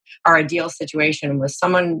our ideal situation was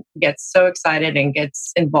someone gets so excited and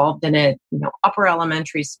gets involved in it, upper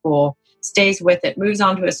elementary school, stays with it, moves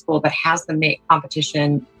on to a school that has the mate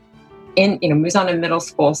competition moves on to middle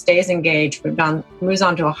school, stays engaged, moves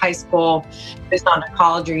on to a high school, moves on to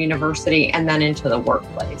college or university, and then into the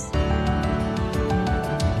workplace.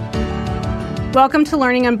 Welcome to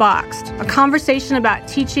Learning Unboxed, a conversation about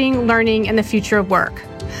teaching, learning, and the future of work.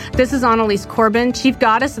 This is Annalise Corbin, Chief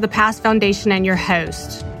Goddess of the Past Foundation and your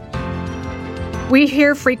host. We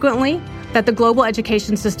hear frequently that the global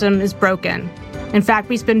education system is broken. In fact,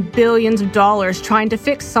 we spend billions of dollars trying to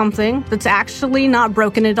fix something that's actually not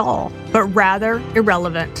broken at all, but rather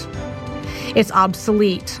irrelevant. It's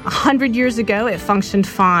obsolete. 100 years ago, it functioned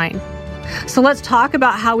fine. So let's talk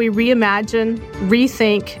about how we reimagine,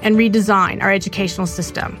 rethink, and redesign our educational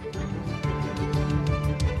system.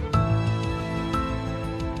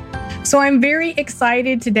 So I'm very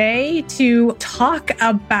excited today to talk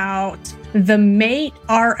about the MATE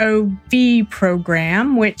ROV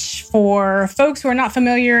program, which for folks who are not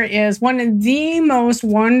familiar is one of the most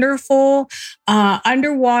wonderful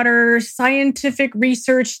underwater scientific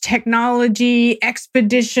research, technology,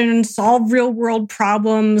 expedition, solve real world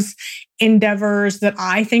problems endeavors that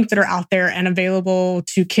I think that are out there and available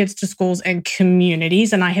to kids, to schools, and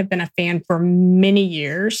communities. And I have been a fan for many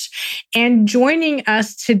years. And joining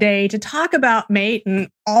us today to talk about MATE and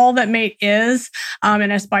all that MATE is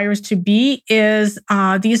and aspires to be is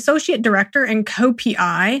the Associate Director and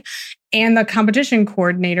co-PI and the Competition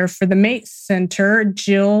Coordinator for the MATE Center,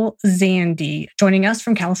 Jill Zande, joining us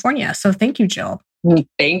from California. So thank you, Jill.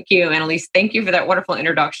 Thank you, Annalise. Thank you for that wonderful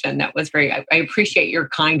introduction. That was great. I appreciate your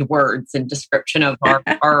kind words and description of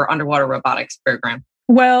our underwater robotics program.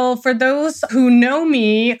 Well, for those who know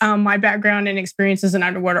me, my background and experience is in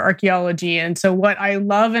underwater archaeology. And so what I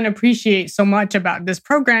love and appreciate so much about this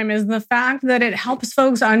program is the fact that it helps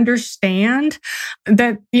folks understand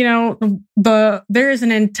that, there is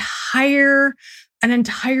an entire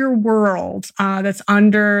world that's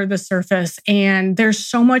under the surface. And there's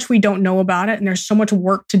so much we don't know about it. And there's so much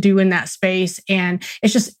work to do in that space. And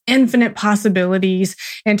it's just infinite possibilities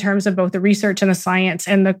in terms of both the research and the science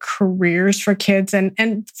and the careers for kids.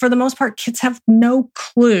 And for the most part, kids have no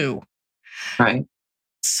clue. Right.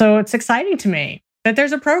 So it's exciting to me that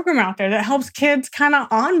there's a program out there that helps kids kind of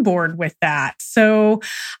on board with that. So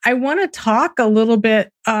I want to talk a little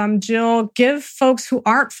bit, Jill, give folks who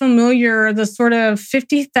aren't familiar the sort of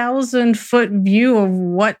 50,000 foot view of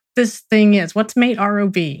what this thing is. What's MATE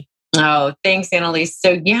ROV? Oh, thanks, Annalise.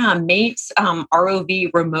 So MATE's ROV,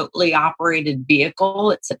 remotely operated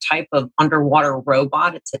vehicle. It's a type of underwater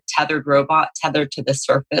robot. It's a tethered robot tethered to the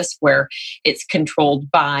surface where it's controlled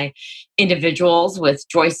by individuals with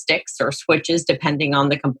joysticks or switches, depending on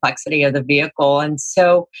the complexity of the vehicle. And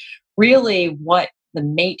so really what the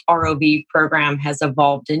MATE ROV program has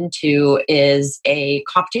evolved into is a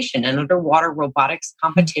competition, an underwater robotics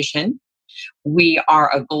competition. We are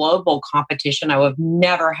a global competition. I would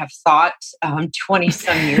never have thought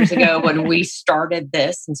 20-some years ago when we started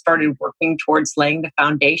this and started working towards laying the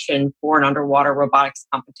foundation for an underwater robotics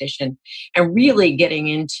competition and really getting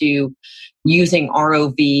into using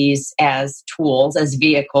ROVs as tools, as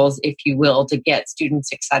vehicles, if you will, to get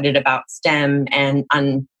students excited about STEM and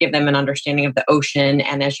give them an understanding of the ocean.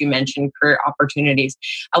 And as you mentioned, career opportunities.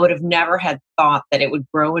 I would have never had thought that it would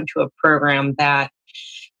grow into a program that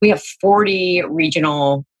we have 40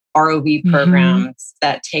 regional ROV programs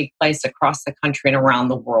that take place across the country and around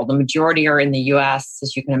the world. The majority are in the US.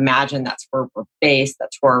 As you can imagine, that's where we're based.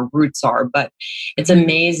 That's where our roots are. But it's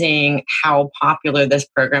amazing how popular this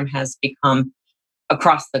program has become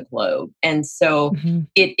across the globe. And so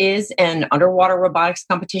it is an underwater robotics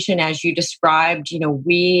competition. As you described,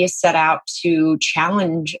 we set out to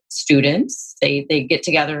challenge students. They get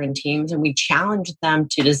together in teams and we challenge them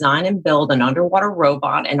to design and build an underwater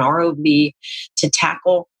robot, an ROV, to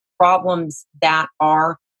tackle problems that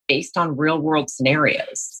are based on real world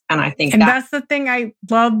scenarios. And I think that's the thing I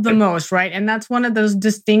love the most, right? And that's one of those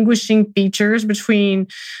distinguishing features between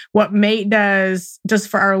what MATE does, just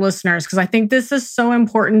for our listeners, because I think this is so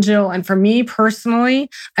important, Jill. And for me personally,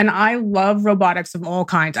 and I love robotics of all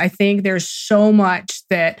kinds. I think there's so much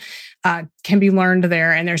that can be learned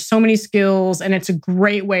there. And there's so many skills. And it's a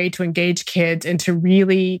great way to engage kids into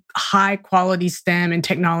really high quality STEM and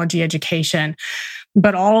technology education.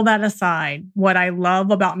 But all of that aside, what I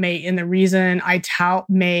love about MATE and the reason I tout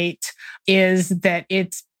MATE is that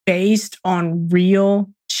it's based on real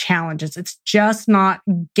challenges. It's just not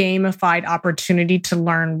gamified opportunity to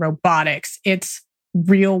learn robotics. It's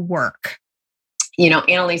real work.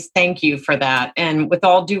 Annalise, thank you for that. And with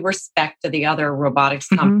all due respect to the other robotics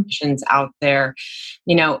competitions out there,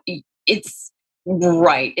 it's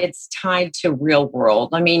right. It's tied to real world.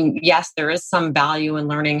 I mean, yes, there is some value in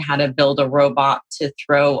learning how to build a robot to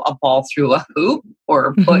throw a ball through a hoop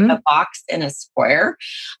or put a box in a square,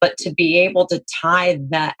 but to be able to tie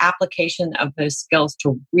the application of those skills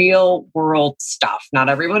to real world stuff. Not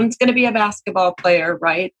everyone's going to be a basketball player,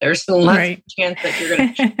 right? There's less chance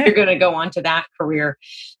that you're going to go on to that career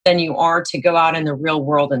than you are to go out in the real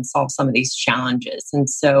world and solve some of these challenges. And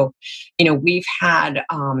so, we've had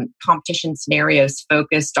competition scenarios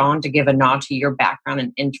focused on, to give a nod to your background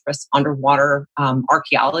and interest, underwater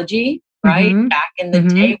archaeology. Right. Back in the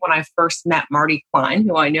day when I first met Marty Klein,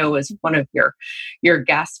 who I know was one of your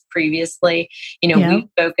guests previously, we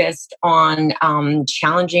focused on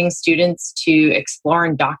challenging students to explore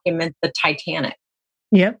and document the Titanic.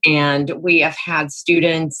 Yep. And we have had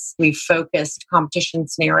students, we focused competition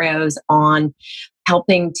scenarios on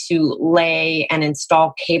helping to lay and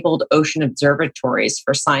install cabled ocean observatories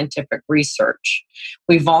for scientific research.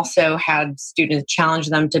 We've also had students challenge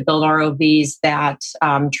them to build ROVs that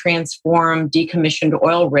transform decommissioned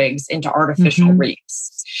oil rigs into artificial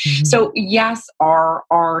reefs. So yes,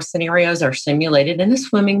 our scenarios are simulated in a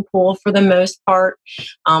swimming pool for the most part,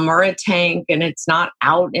 or a tank, and it's not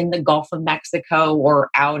out in the Gulf of Mexico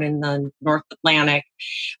or out in the North Atlantic.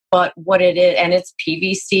 But what it is, and it's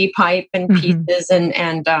PVC pipe and pieces,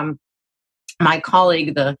 and my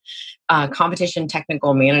colleague, the competition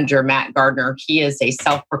technical manager, Matt Gardner, he is a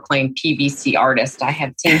self-proclaimed PVC artist. I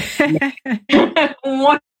have seen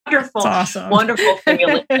wonderful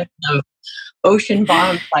simulations of ocean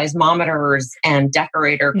bottom seismometers and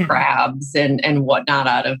decorator crabs and whatnot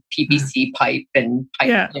out of PVC pipe and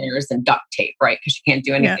pipe cleaners and duct tape, right? Because you can't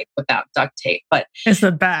do anything without duct tape. But it's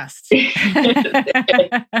the best.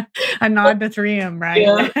 A nod to 3M,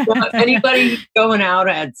 right? Well, anybody going out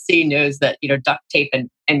at sea knows that duct tape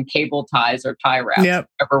and cable ties or tie wraps,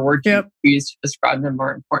 whatever word you use to describe them,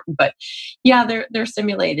 are important. But they're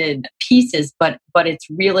simulated pieces, but it's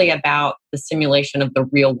really about the simulation of the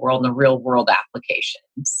real world and the real world application.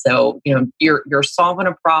 So you're solving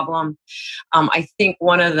a problem. I think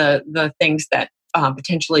one of the things that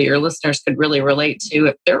potentially your listeners could really relate to,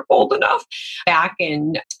 if they're old enough, back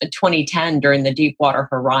in 2010 during the Deepwater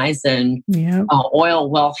Horizon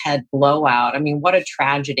oil wellhead blowout. I mean, what a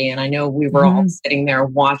tragedy. And I know we were all sitting there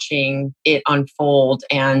watching it unfold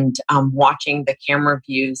and watching the camera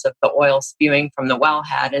views of the oil spewing from the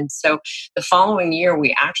wellhead. And so the following year,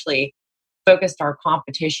 we actually focused our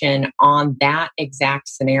competition on that exact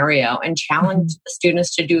scenario and challenged the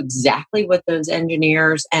students to do exactly what those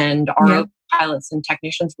engineers and our pilots and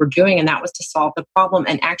technicians were doing. And that was to solve the problem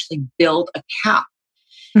and actually build a cap,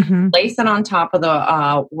 place it on top of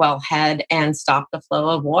the wellhead and stop the flow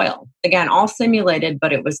of oil. Again, all simulated,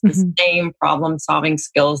 but it was the same problem solving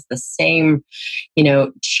skills, the same,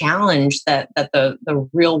 challenge that the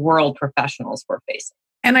real world professionals were facing.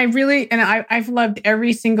 And I've loved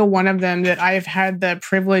every single one of them that I've had the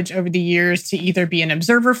privilege over the years to either be an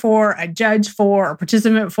observer for, a judge for, a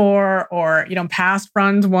participant for, or, past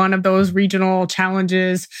runs one of those regional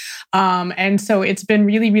challenges. And so it's been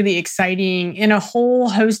really, really exciting in a whole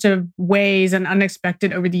host of ways and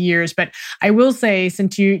unexpected over the years. But I will say,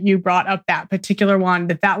 since you brought up that particular one,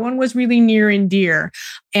 that one was really near and dear.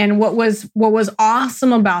 And what was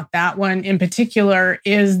awesome about that one in particular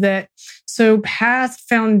is that Past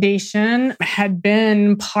Foundation had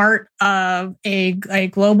been part of a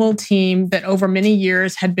global team that over many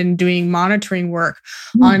years had been doing monitoring work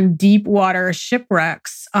on deep water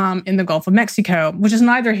shipwrecks in the Gulf of Mexico, which is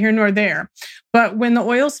neither here nor there. But when the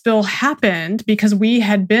oil spill happened, because we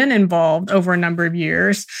had been involved over a number of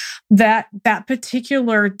years, that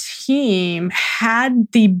particular team had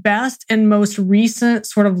the best and most recent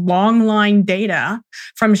sort of long line data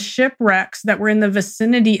from shipwrecks that were in the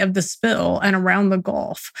vicinity of the spill and around the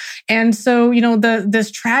Gulf. And so,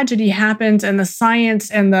 this tragedy happens, and the science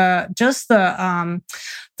and the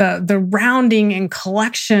rounding and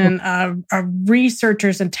collection of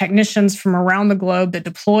researchers and technicians from around the globe that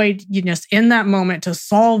deployed in that moment to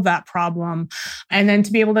solve that problem, and then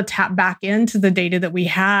to be able to tap back into the data that we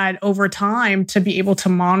had over time to be able to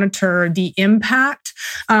monitor the impact.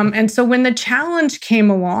 And so when the challenge came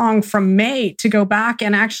along from May to go back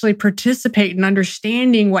and actually participate in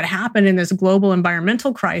understanding what happened in this global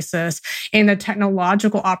environmental crisis and the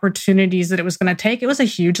technological opportunities that it was going to take, it was a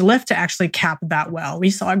huge lift to actually cap that well. We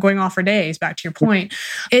saw going off for days, back to your point.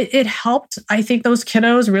 It helped, I think, those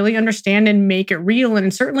kiddos really understand and make it real.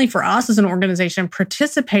 And certainly for us as an organization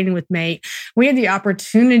participating with MATE, we had the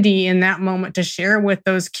opportunity in that moment to share with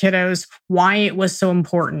those kiddos why it was so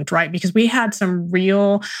important, right? Because we had some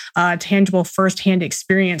real tangible firsthand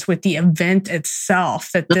experience with the event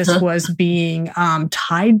itself that this was being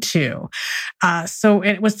tied to. So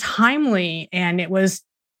it was timely, and it was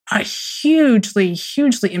a hugely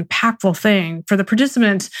impactful thing for the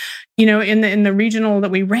participants. In the regional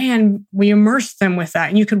that we ran, we immersed them with that,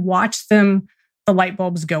 and you could watch them, the light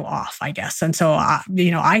bulbs go off, I guess. And so,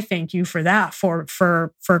 I thank you for that, for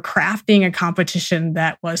crafting a competition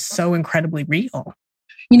that was so incredibly real.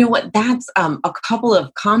 You know what? That's a couple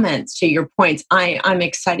of comments to your points. I'm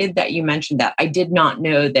excited that you mentioned that. I did not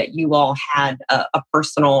know that you all had a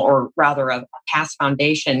personal, or rather a past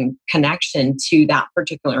foundation connection to that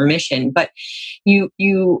particular mission. But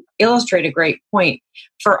you illustrate a great point.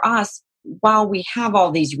 For us, while we have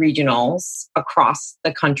all these regionals across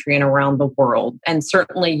the country and around the world, and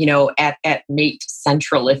certainly, at MATE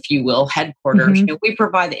Central, if you will, headquarters, we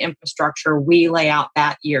provide the infrastructure, we lay out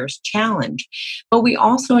that year's challenge, but we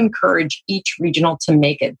also encourage each regional to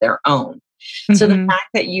make it their own. So the fact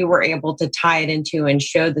that you were able to tie it into and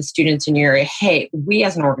show the students in your area, hey, we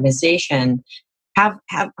as an organization have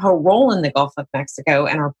a role in the Gulf of Mexico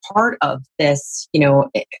and are part of this,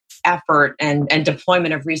 effort and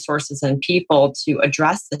deployment of resources and people to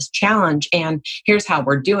address this challenge. And here's how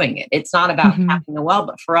we're doing it. It's not about tapping the well,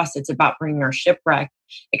 but for us, it's about bringing our shipwreck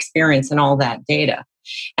experience and all that data.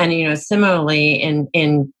 And, similarly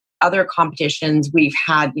in other competitions, we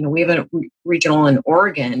have a regional in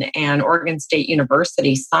Oregon, and Oregon State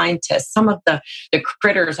University scientists, some of the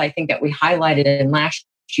critters I think that we highlighted in last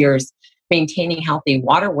year's Maintaining Healthy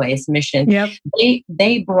Waterways mission. Yep.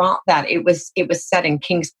 They brought that. It was set in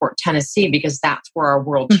Kingsport, Tennessee, because that's where our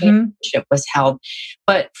world championship was held.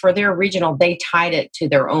 But for their regional, they tied it to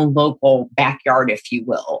their own local backyard, if you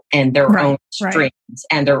will, and their own streams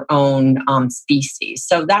and their own species.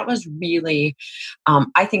 So that was really,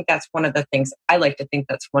 I think that's one of the things, I like to think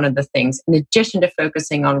that's one of the things, in addition to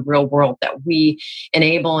focusing on real world, that we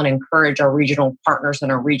enable and encourage our regional partners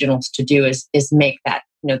and our regionals to do is make that,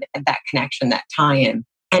 that connection, that tie-in.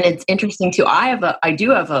 And it's interesting too. I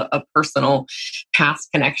do have a personal past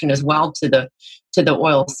connection as well to the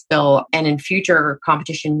oil spill. And in future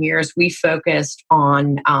competition years, we focused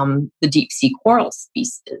on the deep sea coral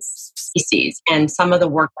species, and some of the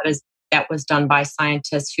work that was done by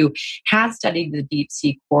scientists who had studied the deep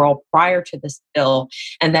sea coral prior to the spill,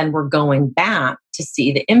 and then were going back to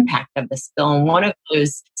see the impact of the spill. And one of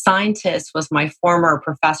those scientists was my former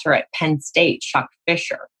professor at Penn State, Chuck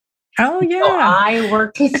Fisher. Oh yeah. So I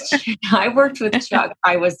worked with Chuck.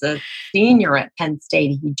 I was a senior at Penn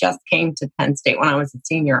State. He just came to Penn State when I was a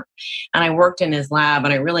senior, and I worked in his lab.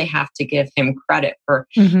 And I really have to give him credit for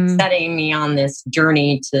setting me on this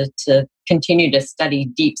journey to continue to study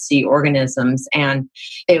deep sea organisms. And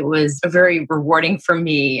it was very rewarding for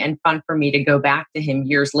me and fun for me to go back to him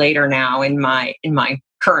years later now in my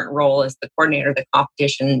current role as the coordinator of the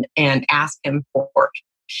competition, and ask him for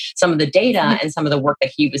some of the data and some of the work that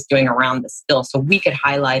he was doing around the spill, so we could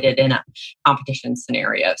highlight it in a competition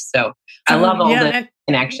scenario. So I love all the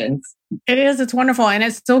connections. It is. It's wonderful. And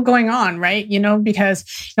it's still going on, right? Because,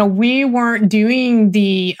 we weren't doing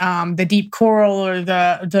the deep coral or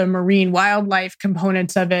the marine wildlife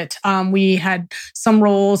components of it. We had some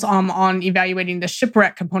roles on evaluating the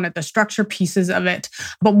shipwreck component, the structure pieces of it.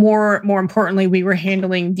 But more importantly, we were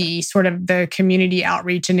handling the sort of the community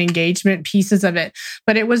outreach and engagement pieces of it.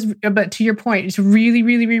 But to your point, it's really,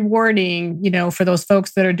 really rewarding, for those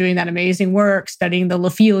folks that are doing that amazing work, studying the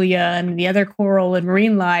Lophelia and the other coral and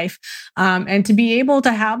marine life. And to be able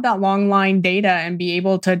to have that long line data and be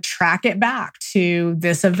able to track it back to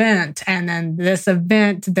this event, and then this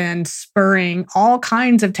event then spurring all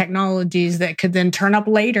kinds of technologies that could then turn up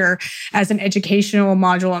later as an educational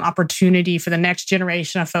module and opportunity for the next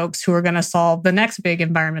generation of folks who are going to solve the next big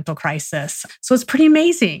environmental crisis. So it's pretty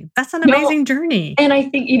amazing. That's an amazing journey. And I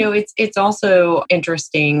think, it's also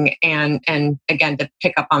interesting, and again, to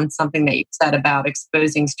pick up on something that you said about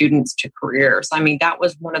exposing students to careers. I mean, that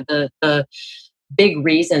was one of the big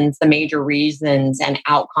reasons, the major reasons and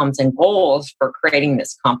outcomes and goals for creating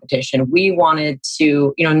this competition. We wanted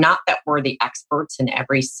to, not that we're the experts in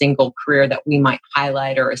every single career that we might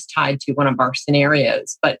highlight or is tied to one of our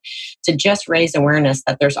scenarios, but to just raise awareness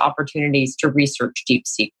that there's opportunities to research deep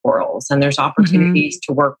sea corals, and there's opportunities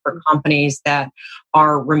to work for companies that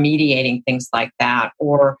are remediating things like that,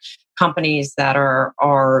 or companies that are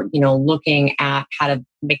looking at how to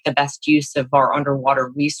make the best use of our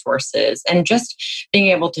underwater resources, and just being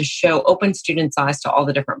able to open students' eyes to all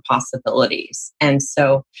the different possibilities. And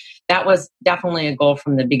so that was definitely a goal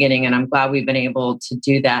from the beginning, and I'm glad we've been able to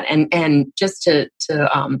do that. And just to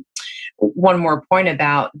one more point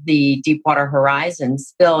about the Deepwater Horizon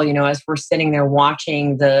spill, as we're sitting there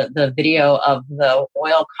watching the video of the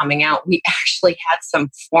oil coming out, we actually had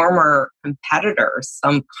some former competitors,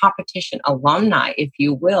 some competition alumni, if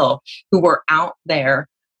you will, who were out there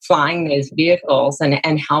flying those vehicles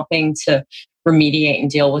and helping to remediate and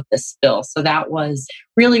deal with the spill. So that was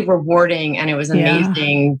really rewarding, and it was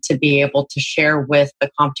amazing to be able to share with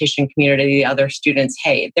the competition community, the other students,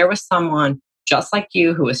 hey, there was someone just like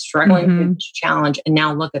you who was struggling with this challenge, and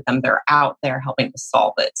now look at them, they're out there helping to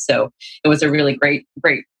solve it. So it was a really great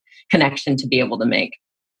connection to be able to make.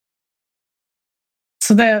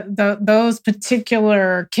 So those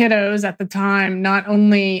particular kiddos at the time not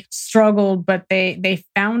only struggled, but they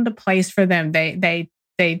found a place for them. They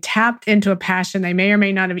tapped into a passion they may or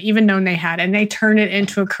may not have even known they had, and they turned it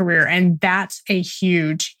into a career. And that's a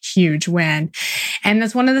huge, huge win. And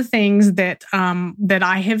that's one of the things that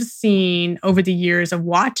I have seen over the years of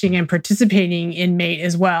watching and participating in MATE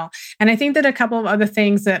as well. And I think that a couple of other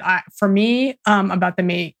things that for me about the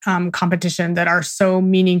MATE competition that are so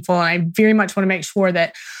meaningful, and I very much want to make sure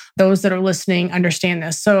that those that are listening understand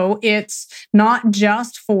this. So it's not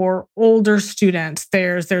just for older students.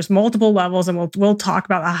 There's multiple levels, and we'll talk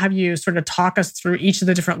about. I'll have you sort of talk us through each of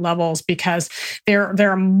the different levels, because there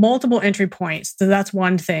are multiple entry points. So that's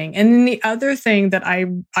one thing. And then the other thing that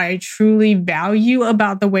I truly value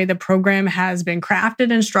about the way the program has been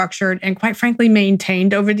crafted and structured, and quite frankly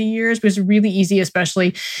maintained over the years, was really easy,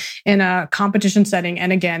 especially in a competition setting.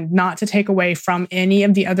 And again, not to take away from any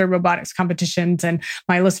of the other robotics competitions, and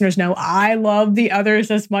my listeners know I love the others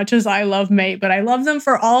as much as I love MATE, but I love them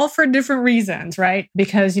for different reasons, right?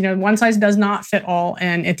 Because, one size does not fit all.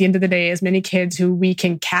 And at the end of the day, as many kids who we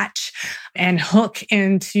can catch and hook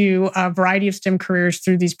into a variety of STEM careers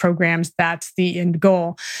through these programs, that's the end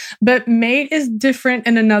goal. But MATE is different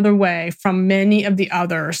in another way from many of the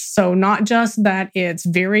others. So not just that it's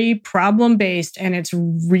very problem-based and it's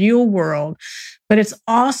real world, but it's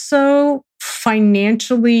also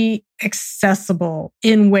financially accessible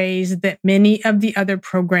in ways that many of the other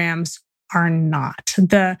programs are not.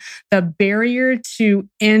 The barrier to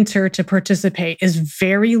enter to participate is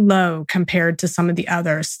very low compared to some of the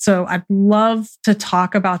others. So I'd love to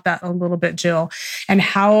talk about that a little bit, Jill, and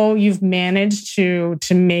how you've managed to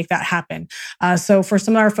make that happen. So for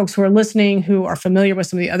some of our folks who are listening, who are familiar with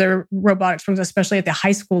some of the other robotics programs, especially at the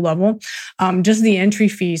high school level, just the entry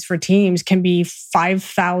fees for teams can be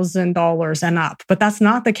 $5,000 and up. But that's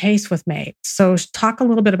not the case with MATE. So talk a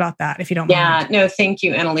little bit about that, if you don't mind. Yeah, no, thank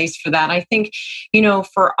you, Annalise, for that. I think,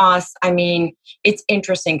 for us, it's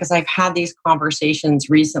interesting because I've had these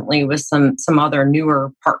conversations recently with some other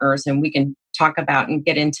newer partners, and we can talk about and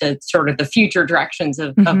get into sort of the future directions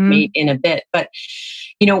of MATE in a bit. But,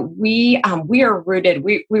 we are rooted,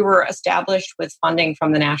 we were established with funding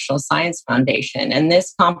from the National Science Foundation. And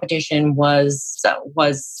this competition was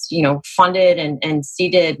funded and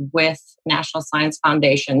seeded with National Science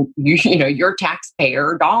Foundation, your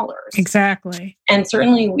taxpayer dollars. Exactly. And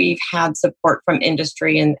certainly we've had support from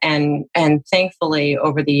industry and thankfully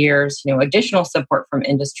over the years, additional support from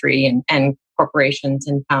industry and corporations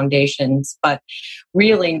and foundations. But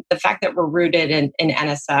really the fact that we're rooted in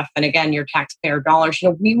NSF, and again, your taxpayer dollars,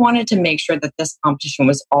 we wanted to make sure that this competition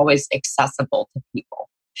was always accessible to people.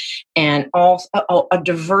 And also a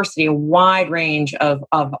diversity, a wide range of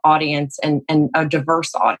audience and a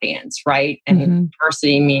diverse audience, right? And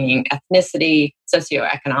diversity meaning ethnicity,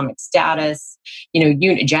 socioeconomic status,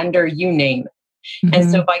 gender, you name it. And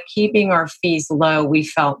so by keeping our fees low, we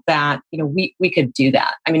felt that, we could do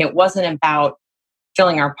that. It wasn't about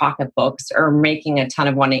filling our pocketbooks or making a ton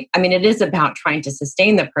of money. It is about trying to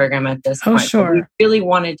sustain the program at this point. Sure. But we really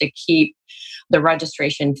wanted to keep the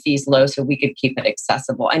registration fees low so we could keep it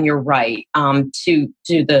accessible. And you're right, to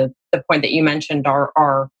the point that you mentioned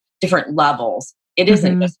are different levels. It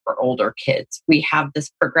isn't just for older kids. We have this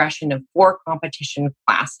progression of 4 competition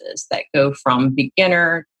classes that go from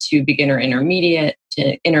beginner to beginner intermediate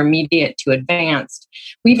to intermediate to advanced.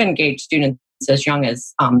 We've engaged students as young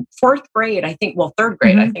as 4th grade, third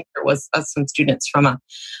grade. I think there was some students from a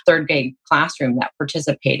 3rd grade classroom that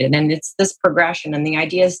participated. And it's this progression. And the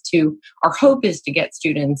idea is our hope is to get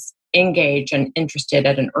students engaged and interested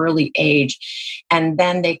at an early age. And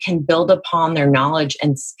then they can build upon their knowledge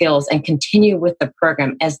and skills and continue with the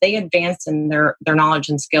program. As they advance in their knowledge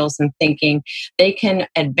and skills and thinking, they can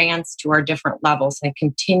advance to our different levels and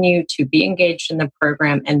continue to be engaged in the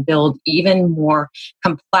program and build even more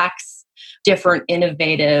complex, different,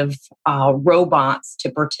 innovative robots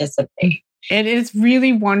to participate. It is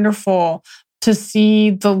really wonderful to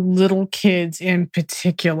see the little kids in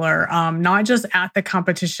particular, not just at the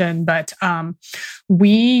competition, but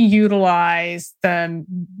we utilize a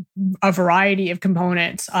variety of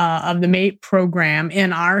components of the MATE program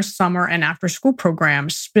in our summer and after school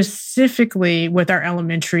programs, specifically with our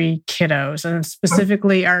elementary kiddos, and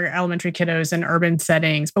specifically our elementary kiddos in urban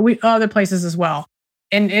settings, but other places as well.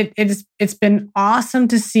 And it's been awesome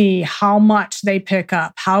to see how much they pick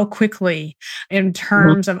up, how quickly, in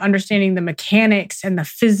terms of understanding the mechanics and the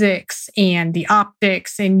physics and the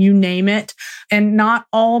optics and you name it. And not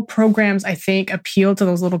all programs, I think, appeal to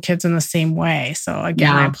those little kids in the same way. So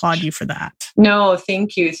again, I applaud you for that. No,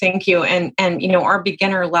 thank you. Thank you. And our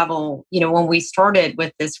beginner level, when we started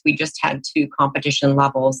with this, we just had 2 competition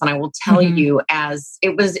levels. And I will tell you, as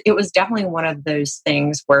it was definitely one of those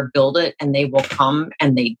things where build it and they will come.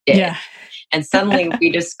 And they did. Yeah. And suddenly we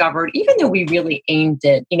discovered, even though we really aimed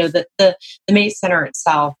it, the MATE Center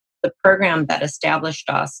itself, the program that established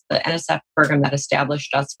us, the NSF program that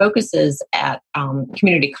established us, focuses at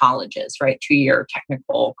community colleges, right? 2-year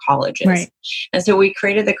technical colleges. Right. And so we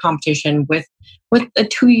created the competition with a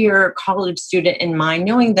 2-year college student in mind,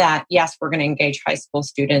 knowing that, yes, we're going to engage high school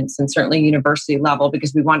students and certainly university level,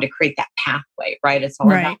 because we wanted to create that pathway, right? It's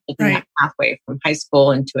all about building that pathway from high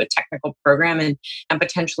school into a technical program and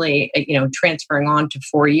potentially, transferring on to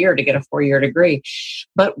 4-year to get a 4-year degree.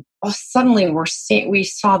 But suddenly we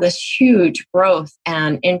saw this huge growth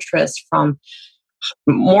and interest from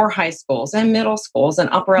more high schools and middle schools and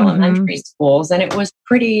upper elementary schools. And it was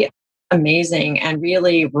pretty amazing and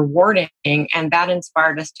really rewarding. And that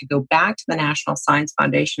inspired us to go back to the National Science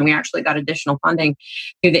Foundation. We actually got additional funding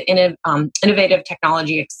through the Innovative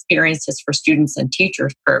Technology Experiences for Students and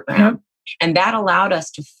Teachers program. Yep. And that allowed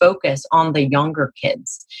us to focus on the younger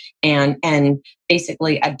kids and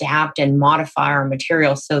basically adapt and modify our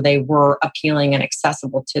materials so they were appealing and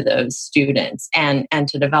accessible to those students, and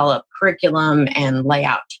to develop curriculum and lay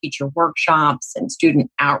out teacher workshops and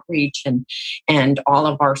student outreach and all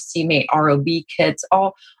of our CMATE ROV kits,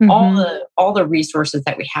 all the resources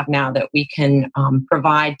that we have now that we can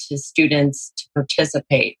provide to students to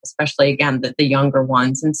participate, especially again the younger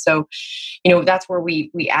ones. And so, that's where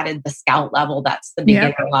we added the Scout level. That's the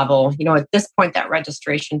beginner level. At this point, that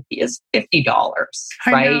registration fee is $50,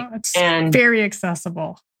 right? It's and very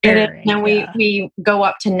accessible. And we go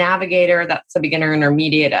up to Navigator. That's the beginner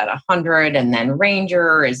intermediate at 100, and then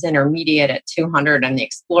Ranger is intermediate at 200, and the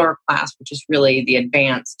Explorer class, which is really the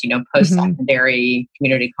advanced, post-secondary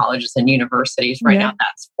community colleges and universities. Right now,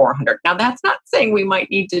 that's 400. Now, that's not saying we might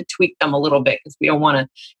need to tweak them a little bit because we don't want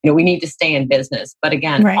to, we need to stay in business. But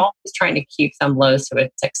again, always trying to keep them low so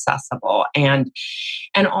it's accessible, and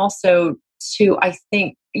also to, I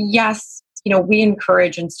think, yes. We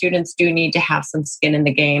encourage, and students do need to have some skin in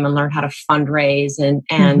the game and learn how to fundraise and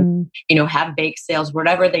have bake sales,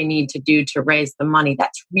 whatever they need to do to raise the money.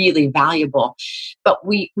 That's really valuable. But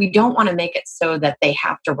we don't want to make it so that they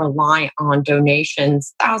have to rely on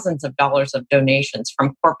donations, thousands of dollars of donations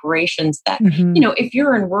from corporations that, if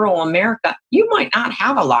you're in rural America, you might not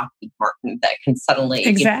have a Lockheed Martin that can suddenly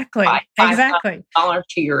buy $5,000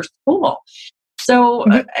 to your school. So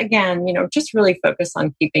again, just really focus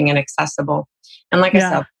on keeping it accessible. And like I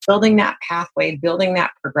said, building that pathway, building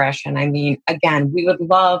that progression. I mean, again, we would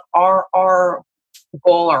love our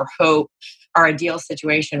goal, our hope, our ideal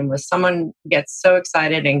situation was someone gets so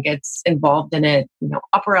excited and gets involved in it,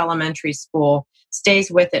 upper elementary school, stays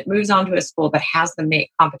with it, moves on to a school that has the MATE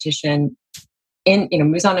competition,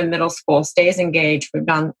 moves on to middle school, stays engaged,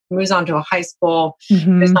 moves on to a high school,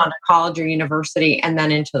 moves on to college or university, and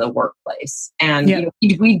then into the workplace. And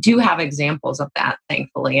we do have examples of that,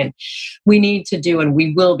 thankfully. And we need to do, and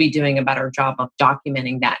we will be doing a better job of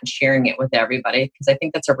documenting that and sharing it with everybody, because I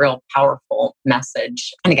think that's a real powerful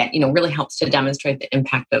message. And again, really helps to demonstrate the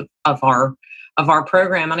impact of our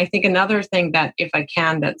program. And I think another thing that, if I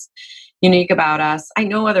can, that's unique about us. I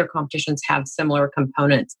know other competitions have similar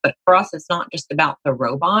components, but for us, it's not just about the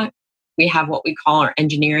robot. We have what we call our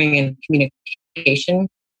engineering and communication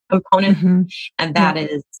component. And that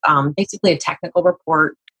is basically a technical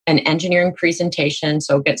report an engineering presentation,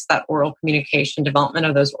 so it gets that oral communication, development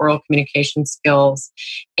of those oral communication skills,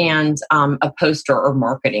 and a poster or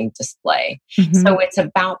marketing display. So it's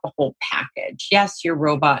about the whole package. Yes, your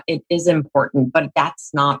robot, it is important, but that's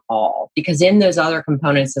not all, because in those other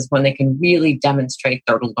components is when they can really demonstrate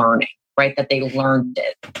their learning, right? That they learned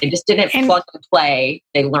it. They just didn't plug and play,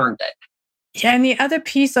 they learned it. Yeah, and the other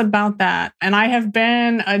piece about that, and I have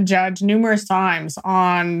been a judge numerous times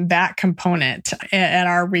on that component at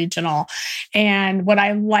our regional. And what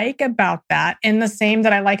I like about that, and the same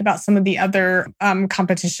that I like about some of the other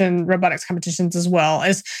robotics competitions as well,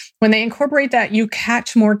 is when they incorporate that, you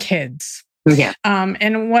catch more kids. Yeah.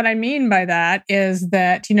 And what I mean by that is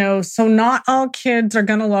that, so not all kids are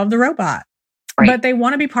going to love the robot. Right. But they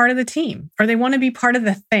want to be part of the team, or they want to be part of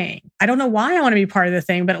the thing. I don't know why I want to be part of the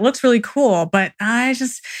thing, but it looks really cool. But I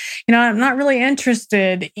just, I'm not really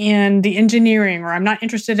interested in the engineering, or I'm not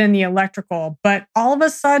interested in the electrical. But all of a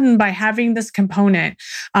sudden, by having this component,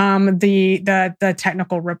 the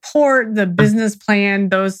technical report, the business plan,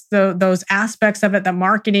 those aspects of it, the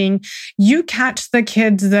marketing, you catch the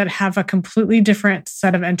kids that have a completely different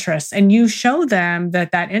set of interests, and you show them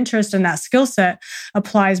that interest and that skill set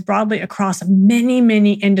applies broadly across many,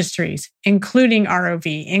 many industries, including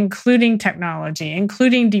ROV, including technology,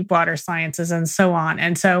 including deep water sciences, and so on.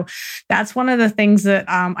 And so that's one of the things that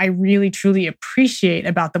I really, truly appreciate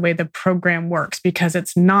about the way the program works, because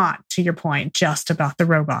it's not, to your point, just about the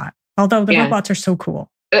robot. Although the robots are so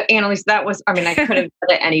cool. Annalise, I couldn't have said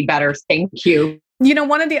it any better. Thank you.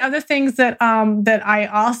 One of the other things that I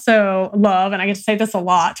also love, and I get to say this a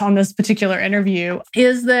lot on this particular interview,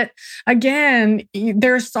 is that, again,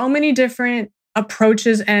 there are so many different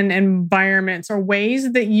approaches and environments or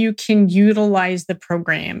ways that you can utilize the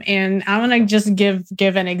program. And I want to just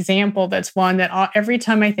give an example that's one that every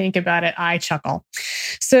time I think about it, I chuckle.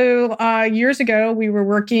 So years ago, we were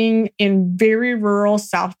working in very rural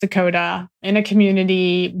South Dakota in a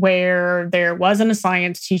community where there wasn't a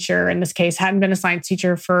science teacher. In this case, hadn't been a science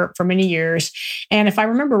teacher for many years. And if I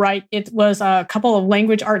remember right, it was a couple of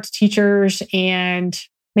language arts teachers and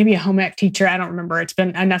maybe a home ec teacher, I don't remember, it's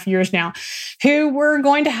been enough years now, who were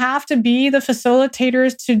going to have to be the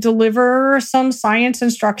facilitators to deliver some science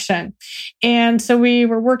instruction. And so we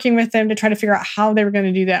were working with them to try to figure out how they were going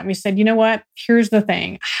to do that. And we said, you know what, here's the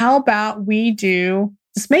thing. How about we do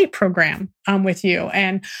this MATE program with you?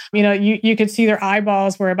 And, you could see their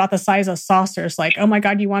eyeballs were about the size of saucers. Like, oh my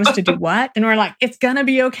God, you want us to do what? And we're like, it's going to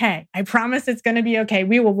be okay. I promise it's going to be okay.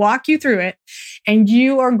 We will walk you through it. And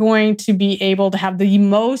you are going to be able to have the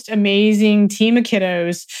most amazing team of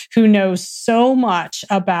kiddos who know so much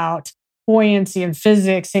about buoyancy and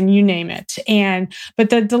physics and you name it.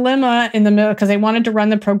 But the dilemma in the middle, because they wanted to run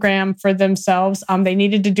the program for themselves, they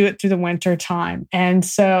needed to do it through the winter time. And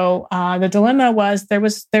so the dilemma was there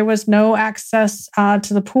was no access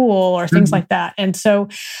to the pool or things like that. And so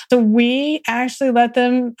we actually let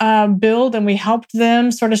them build, and we helped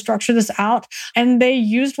them sort of structure this out, and they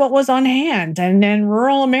used what was on hand. And in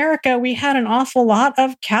rural America, we had an awful lot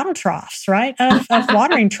of cattle troughs, right? Of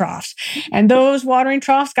watering troughs. And those watering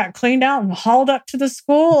troughs got cleaned out and hauled up to the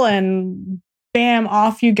school, and bam,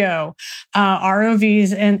 off you go.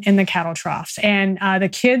 ROVs in the cattle troughs. And the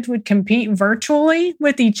kids would compete virtually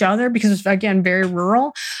with each other, because it's, again, very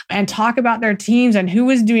rural, and talk about their teams and who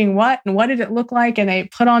was doing what and what did it look like. And they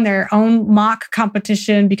put on their own mock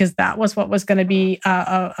competition, because that was what was going to be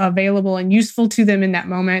available and useful to them in that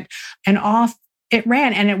moment. And off it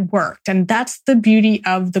ran, and it worked. And that's the beauty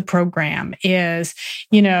of the program is,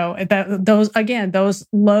 those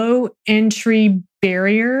low entry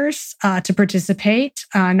barriers to participate,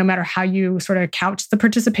 no matter how you sort of couch the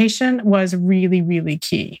participation, was really, really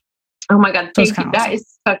key. Oh my God, thank you. That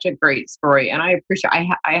is such a great story. And I appreciate,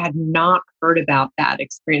 I had not heard about that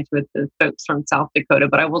experience with the folks from South Dakota,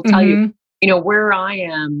 but I will tell you, where I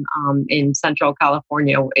am in Central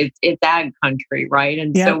California, it's ag country, right?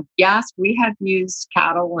 And so, yes, we have used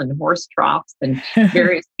cattle and horse troughs and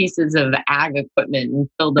various pieces of ag equipment and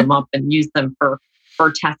filled them up and used them for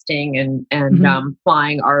testing and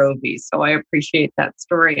flying ROVs. So I appreciate that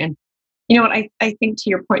story. And you know what, I think to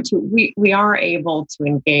your point too, we are able to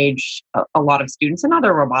engage a lot of students, and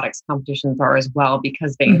other robotics competitions are as well,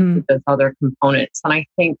 because they include those other components. And I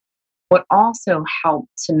think what also helped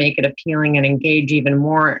to make it appealing and engage even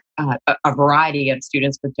more a variety of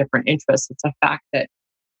students with different interests, it's the fact that,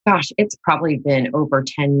 gosh, it's probably been over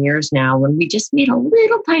 10 years now when we just made a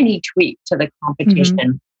little tiny tweak to the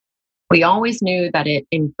competition. We always knew that it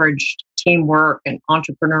encouraged teamwork and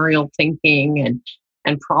entrepreneurial thinking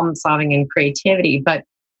and problem solving and creativity. But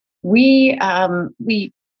we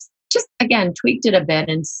just again tweaked it a bit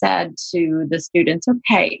and said to the students,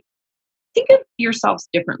 okay, think of yourselves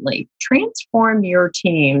differently. Transform your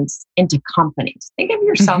teams into companies. Think of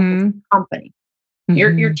yourself as a company.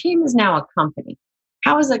 Your team is now a company.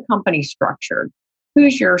 How is a company structured?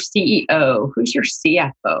 Who's your CEO? Who's your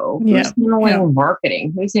CFO? Who's handling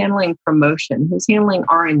marketing? Who's handling promotion? Who's handling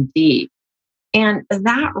R&D? And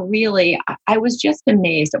that really, I was just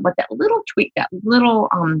amazed at what that little tweak, that little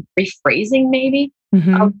rephrasing maybe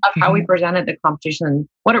of how we presented the competition,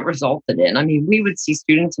 what it resulted in. I mean, we would see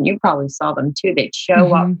students, and you probably saw them too, they'd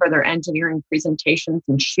show up for their engineering presentations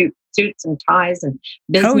and suits and ties and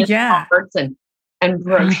business cards and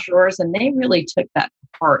brochures, and they really took that to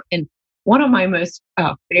heart. And one of my most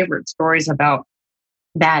favorite stories about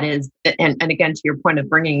that is, and again, to your point of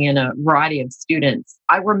bringing in a variety of students,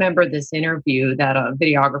 I remember this interview that a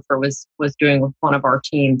videographer was doing with one of our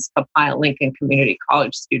teams, Copiah Lincoln Community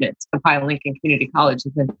College students. Copiah Lincoln Community College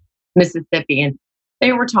is in Mississippi. And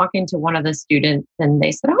they were talking to one of the students and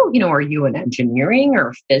they said, oh, are you in engineering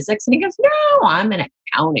or physics? And he goes, no, I'm in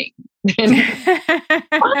accounting.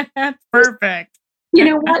 That's perfect. You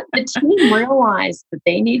know what? The team realized that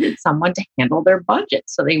they needed someone to handle their budget.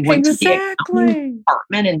 So they went to the accounting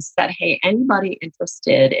department and said, hey, anybody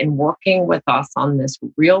interested in working with us on this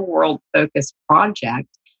real world focused project?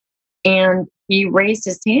 And he raised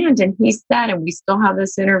his hand and he said, and we still have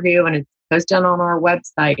this interview and it's posted on our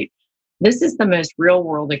website, this is the most real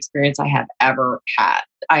world experience I have ever had.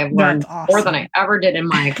 I have learned more than I ever did in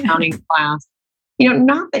my accounting class.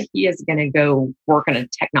 Not that he is going to go work in a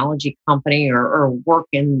technology company or work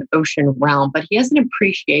in the ocean realm, but he has an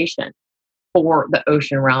appreciation for the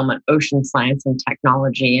ocean realm and ocean science and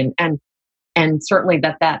technology. And certainly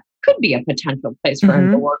that could be a potential place for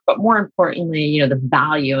him to work. But more importantly, the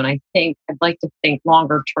value. And I think I'd like to think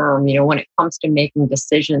longer term, when it comes to making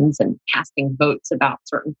decisions and casting votes about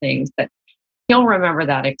certain things, that he'll remember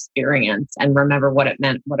that experience and remember what it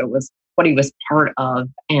meant, what he was part of,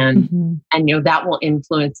 and that will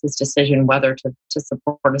influence his decision whether to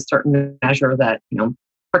support a certain measure that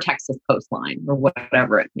protects his coastline or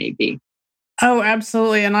whatever it may be. Oh,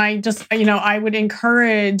 absolutely. And I just, I would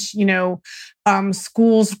encourage,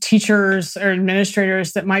 schools, teachers, or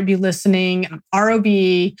administrators that might be listening,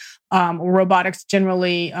 ROV, robotics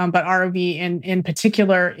generally, but ROV in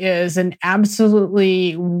particular is an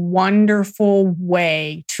absolutely wonderful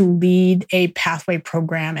way to lead a pathway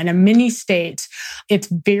program. And in many states, it's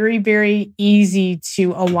very, very easy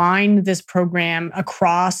to align this program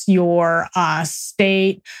across your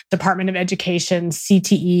state Department of Education,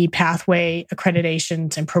 CTE, pathway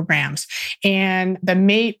accreditations and programs. And the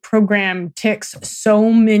MATE program ticks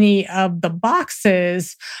so many of the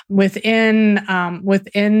boxes within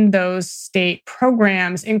those state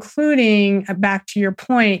programs, including, back to your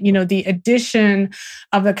point, the addition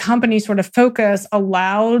of the company sort of focus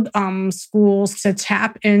allowed schools to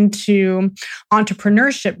tap into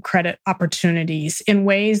entrepreneurship credit opportunities in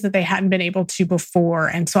ways that they hadn't been able to before.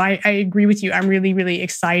 And so I agree with you. I'm really, really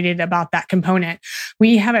excited about that component.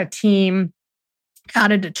 We have a team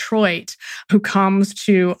out of Detroit who comes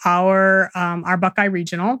to our Buckeye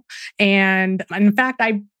Regional. And in fact,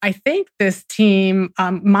 I think this team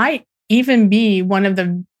might even be one of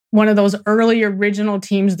those early original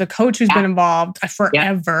teams, the coach who's been involved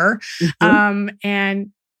forever.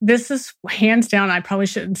 And this is hands down, I probably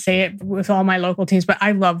shouldn't say it with all my local teams, but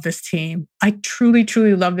I love this team. I truly,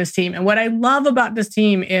 truly love this team. And what I love about this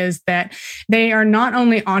team is that they are not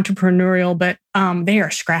only entrepreneurial, but they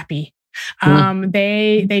are scrappy.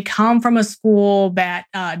 They come from a school that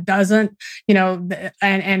doesn't,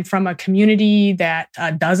 and from a community that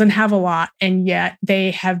doesn't have a lot, and yet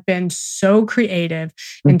they have been so creative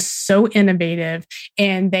and so innovative,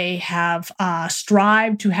 and they have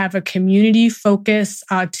strived to have a community focus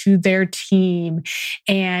to their team,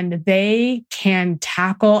 and they can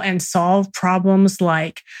tackle and solve problems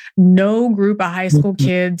like no group of high school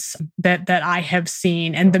kids that I have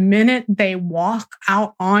seen. And the minute they walk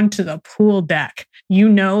out onto the pool deck,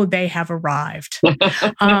 they have arrived.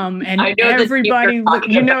 And everybody,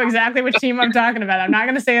 exactly which team I'm talking about. I'm not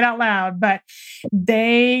going to say it out loud, but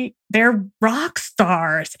they're rock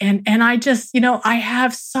stars. And I just, I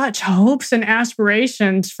have such hopes and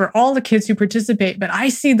aspirations for all the kids who participate, but I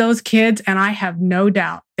see those kids and I have no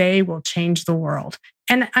doubt they will change the world.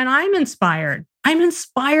 And I'm inspired. I'm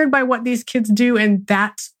inspired by what these kids do. And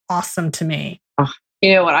that's awesome to me.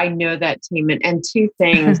 You know what? I know that team, and two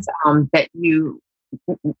things that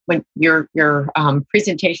when your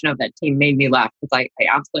presentation of that team made me laugh, because I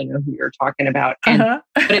absolutely know who you're talking about, and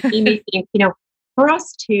but it made me think, for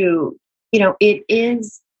us to, it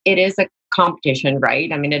is a competition,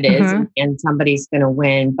 right? I mean, it is, Mm-hmm. and somebody's going to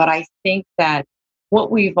win. But I think that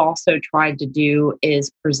what we've also tried to do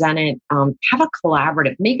is present it, have a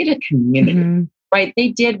collaborative, make it a community, Mm-hmm. right? They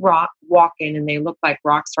did walk in and they look like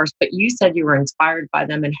rock stars, but you said you were inspired by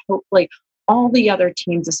them, and hopefully all the other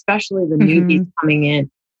teams, especially the newbies Mm-hmm. coming in,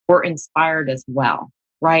 were inspired as well,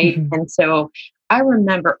 right? Mm-hmm. And so I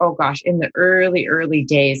remember, oh gosh, in the early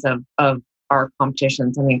days of our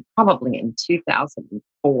competitions, I mean, probably in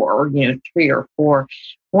 2004, 3 or 4,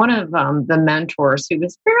 one of the mentors who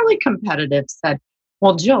was fairly competitive said,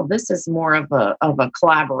 well, Jill, this is more of a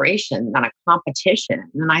collaboration than a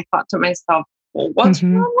competition. And I thought to myself, well, what's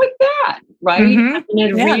Mm-hmm. wrong with that? Right? I Mm-hmm. mean,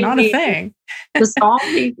 it Yeah, not a really, thing. to solve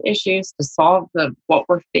these issues, to solve what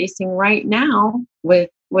we're facing right now with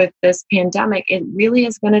this pandemic, it really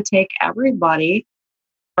is going to take everybody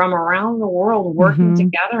from around the world working Mm-hmm.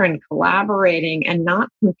 together and collaborating and not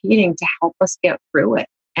competing to help us get through it.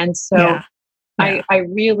 And so Yeah. Yeah. I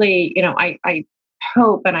really, I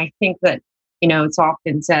hope, and I think that, it's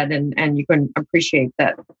often said, and you can appreciate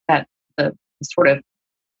that the sort of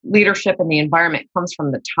leadership and the environment comes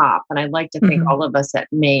from the top. And I'd like to think Mm-hmm. all of us at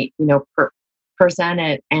Mate, present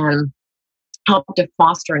it and help to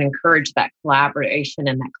foster and encourage that collaboration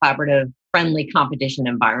and that collaborative, friendly competition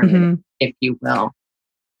environment, Mm-hmm. if you will.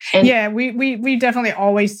 And Yeah, we definitely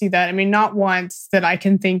always see that. I mean, not once that I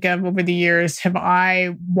can think of over the years have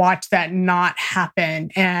I watched that not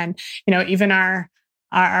happen. And even our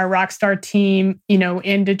Rockstar team,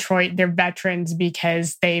 in Detroit, they're veterans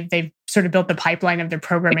because they've sort of built the pipeline of their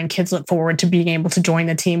program, and kids look forward to being able to join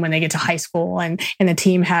the team when they get to high school, and the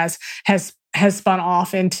team has spun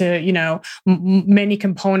off into many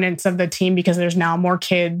components of the team because there's now more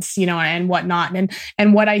kids and whatnot,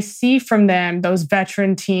 and what I see from them, those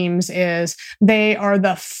veteran teams, is they are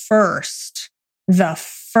the first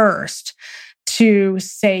to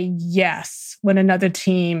say yes when another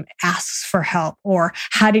team asks for help, or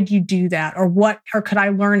how did you do that, or could I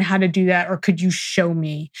learn how to do that, or could you show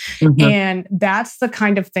me? Mhm. And that's the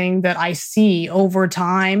kind of thing that I see over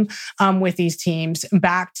time with these teams,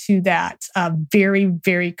 back to that very,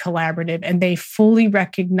 very collaborative, and they fully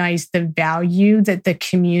recognize the value that the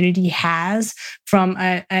community has from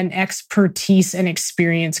an expertise and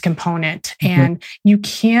experience component. And you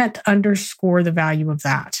can't underscore the value of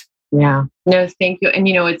that. Yeah. No, thank you. And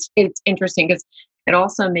it's interesting because it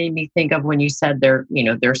also made me think of when you said they're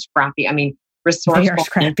scrappy. I mean, They are resourcefulness.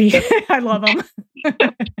 scrappy. I love them.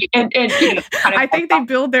 And kind of I think they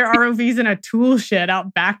build their ROVs in a tool shed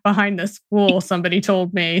out back behind the school, somebody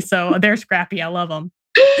told me. So they're scrappy. I love them.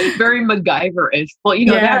 very MacGyver-ish. Well,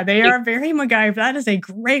 Yeah, they are very MacGyver. That is a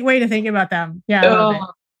great way to think about them. Yeah, I love it.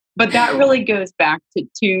 But that really goes back to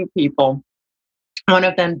two people. One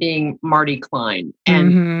of them being Marty Klein.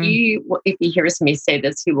 And if he hears me say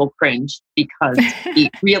this, he will cringe because he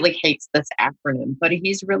really hates this acronym, but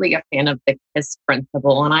he's really a fan of the KISS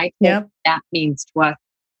principle. And I think that means to us,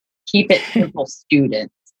 keep it simple,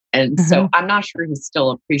 students. And so I'm not sure he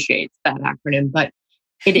still appreciates that acronym, but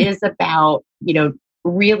it is about,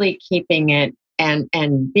 really keeping it and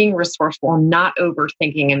being resourceful, not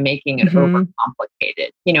overthinking and making it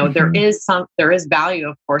overcomplicated. There is value,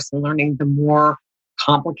 of course, in learning the more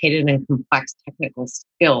complicated and complex technical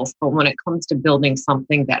skills. But when it comes to building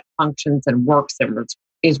something that functions and works and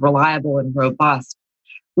is reliable and robust,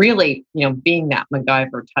 really, being that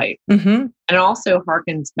MacGyver type. And it also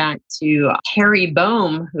harkens back to Harry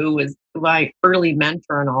Bohm, who was my early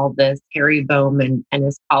mentor in all this. Harry Bohm and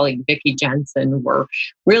his colleague Vicki Jensen were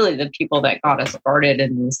really the people that got us started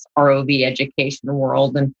in this ROV education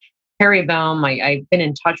world. And Harry Bohm, I've been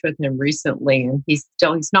in touch with him recently, and he's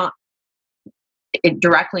not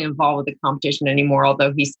directly involved with the competition anymore,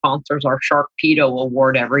 although he sponsors our Sharkpedo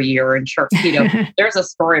Award every year. And Sharkpedo, there's a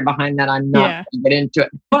story behind that. I'm not going to get into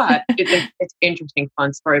it, but it's an interesting,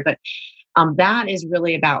 fun story. But that is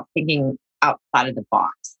really about thinking outside of the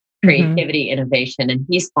box, creativity, innovation. And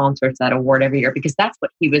he sponsors that award every year because that's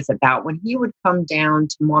what he was about. When he would come down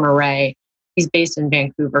to Monterey, he's based in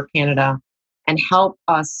Vancouver, Canada, and help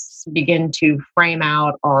us begin to frame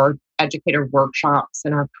out our educator workshops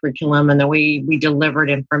and our curriculum and the way we delivered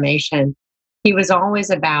information. He was always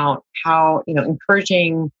about how,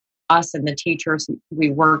 encouraging us and the teachers we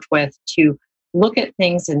worked with to look at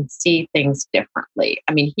things and see things differently.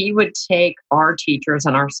 I mean, he would take our teachers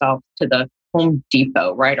and ourselves to the Home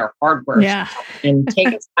Depot, right, our hardware shop, and take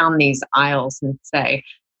us down these aisles and say,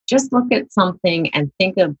 just look at something and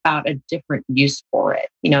think about a different use for it.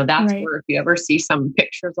 That's where, if you ever see some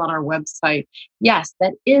pictures on our website, yes,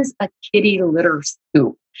 that is a kitty litter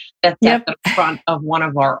scoop that's at the front of one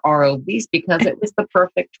of our ROVs because it was the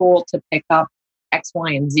perfect tool to pick up X,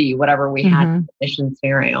 Y, and Z, whatever we had in the mission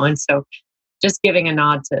scenario. And so just giving a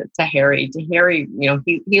nod to Harry. To Harry,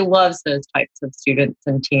 he loves those types of students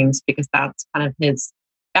and teams because that's kind of his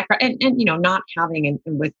background. And not having, and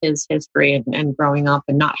with his history and growing up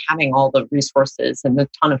and not having all the resources and a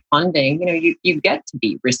ton of funding, you get to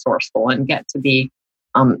be resourceful and get to be,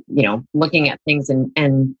 looking at things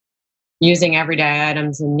and using everyday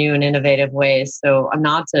items in new and innovative ways. So a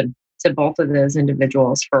nod to both of those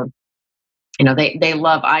individuals for, they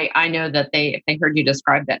love, I know that if they heard you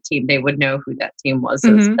describe that team, they would know who that team was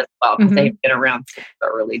as well, because they've been around since the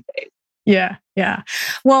early days. Yeah. Yeah.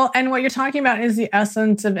 Well, and what you're talking about is the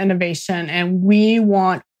essence of innovation. And we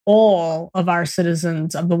want all of our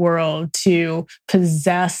citizens of the world to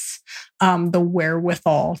possess the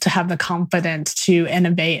wherewithal, to have the confidence to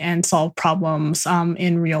innovate and solve problems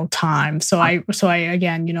in real time. So I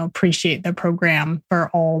again, appreciate the program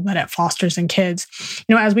for all that it fosters in kids.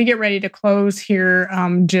 As we get ready to close here,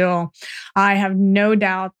 Jill, I have no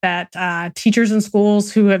doubt that teachers in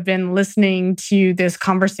schools who have been listening to this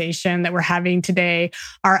conversation that we're having today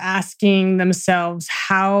are asking themselves,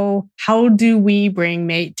 how do we bring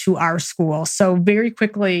MATE to our school? So very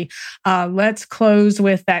quickly, let's close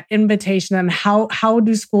with that invitation. And how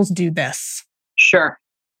do schools do this? Sure.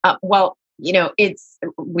 Well,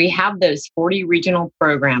 we have those 40 regional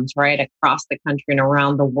programs right across the country and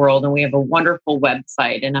around the world, and we have a wonderful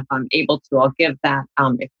website. And if I'm able to, I'll give that.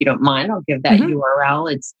 If you don't mind, I'll give that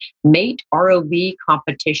URL. It's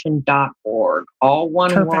materovcompetition.org. All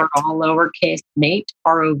one word, all lowercase.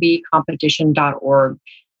 materovcompetition.org.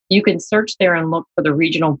 You can search there and look for the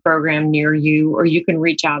regional program near you, or you can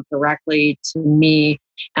reach out directly to me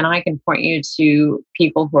and I can point you to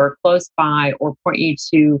people who are close by, or point you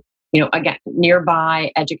to, again,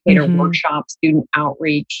 nearby educator workshops, student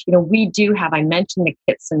outreach. We do have, I mentioned the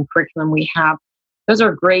kits and curriculum we have. Those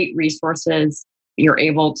are great resources. We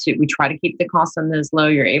try to keep the costs on those low.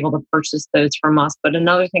 You're able to purchase those from us. But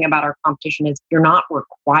another thing about our competition is you're not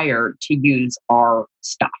required to use our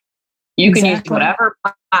stuff. You can use whatever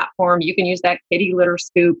platform. You can use that kitty litter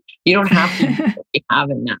scoop. You don't have to use what we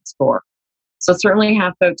have in that store. So certainly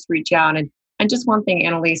have folks reach out. And just one thing,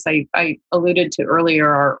 Annalise, I alluded to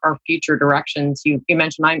earlier, our future directions. You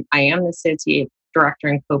mentioned I am the associate director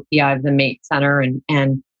and co-PI of the MATE Center, and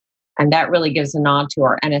that really gives a nod to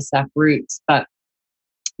our NSF roots. But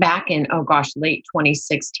back in, late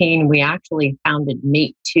 2016, we actually founded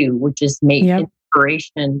MATE 2, which is MATE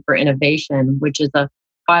Inspiration for Innovation, which is a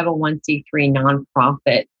 501c3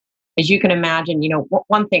 nonprofit. As you can imagine,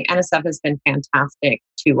 one thing, NSF has been fantastic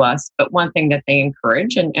to us, but one thing that they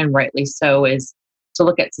encourage, and rightly so, is to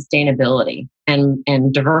look at sustainability and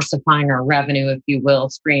diversifying our revenue, if you will,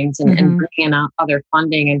 streams and bringing out other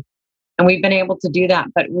funding. And we've been able to do that,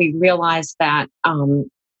 but we realized that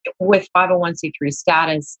with 501c3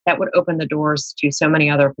 status, that would open the doors to so many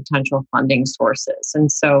other potential funding sources. And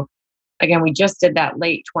so, again, we just did that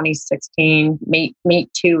late 2016.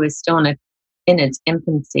 MATE 2 is still in its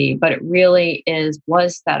infancy, but it really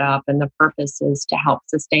was set up, and the purpose is to help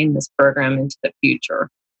sustain this program into the future.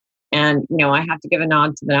 And, I have to give a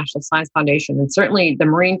nod to the National Science Foundation and certainly the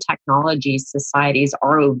Marine Technology Society's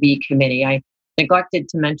ROV committee. I neglected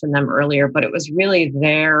to mention them earlier, but it was really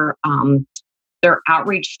their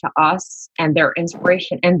outreach to us and their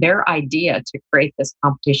inspiration and their idea to create this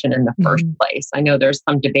competition in the first place. I know there's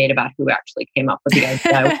some debate about who actually came up with the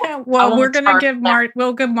idea. Well, we'll give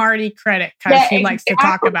Marty credit because she likes to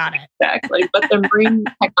talk about it. Exactly. But the Marine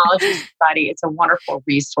Technology Society, it's a wonderful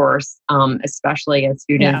resource, especially as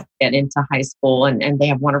students get into high school, and they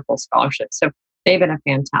have wonderful scholarships. So they've been a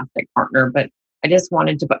fantastic partner. But I just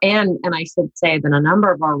wanted to, and I should say that a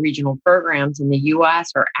number of our regional programs in the U.S.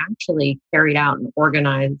 are actually carried out and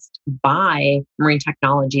organized by Marine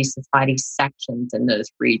Technology Society sections in those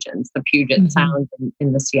regions. The Puget Sound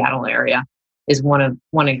in the Seattle area is one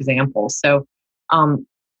example. So, and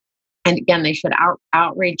again, they should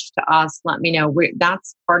outreach to us. Let me know.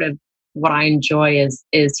 That's part of what I enjoy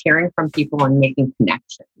is hearing from people and making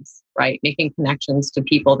connections. Right, making connections to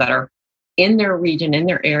people that are in their region, in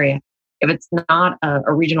their area. If it's not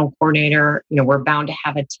a regional coordinator, we're bound to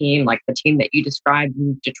have a team like the team that you described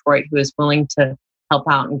in Detroit who is willing to help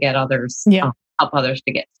out and get others, help others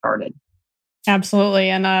to get started. Absolutely.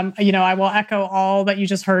 And, I will echo all that you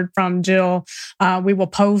just heard from Jill. We will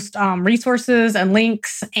post resources and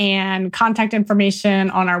links and contact information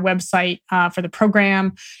on our website for the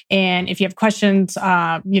program. And if you have questions,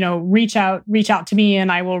 reach out to me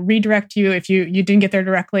and I will redirect you if you didn't get there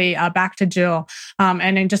directly back to Jill.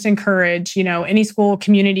 And then just encourage, any school,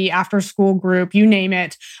 community, after school group, you name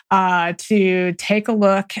it, to take a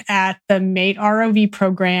look at the MATE ROV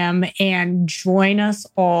program and join us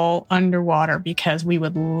all underwater, because we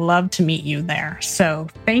would love to meet you there. So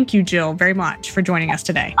thank you, Jill, very much for joining us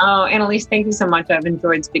today. Oh, Annalise, thank you so much. I've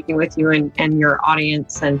enjoyed speaking with you and your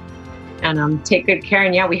audience, and take good care.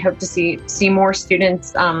 And yeah, we hope to see more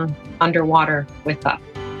students underwater with us.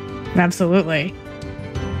 Absolutely.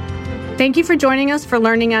 Thank you for joining us for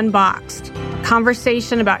Learning Unboxed, a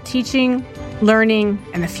conversation about teaching, learning,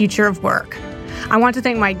 and the future of work. I want to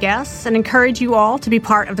thank my guests and encourage you all to be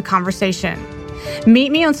part of the conversation.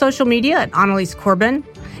 Meet me on social media at Annalise Corbin,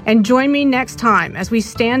 and join me next time as we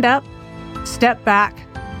stand up, step back,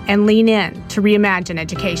 and lean in to reimagine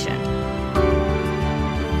education.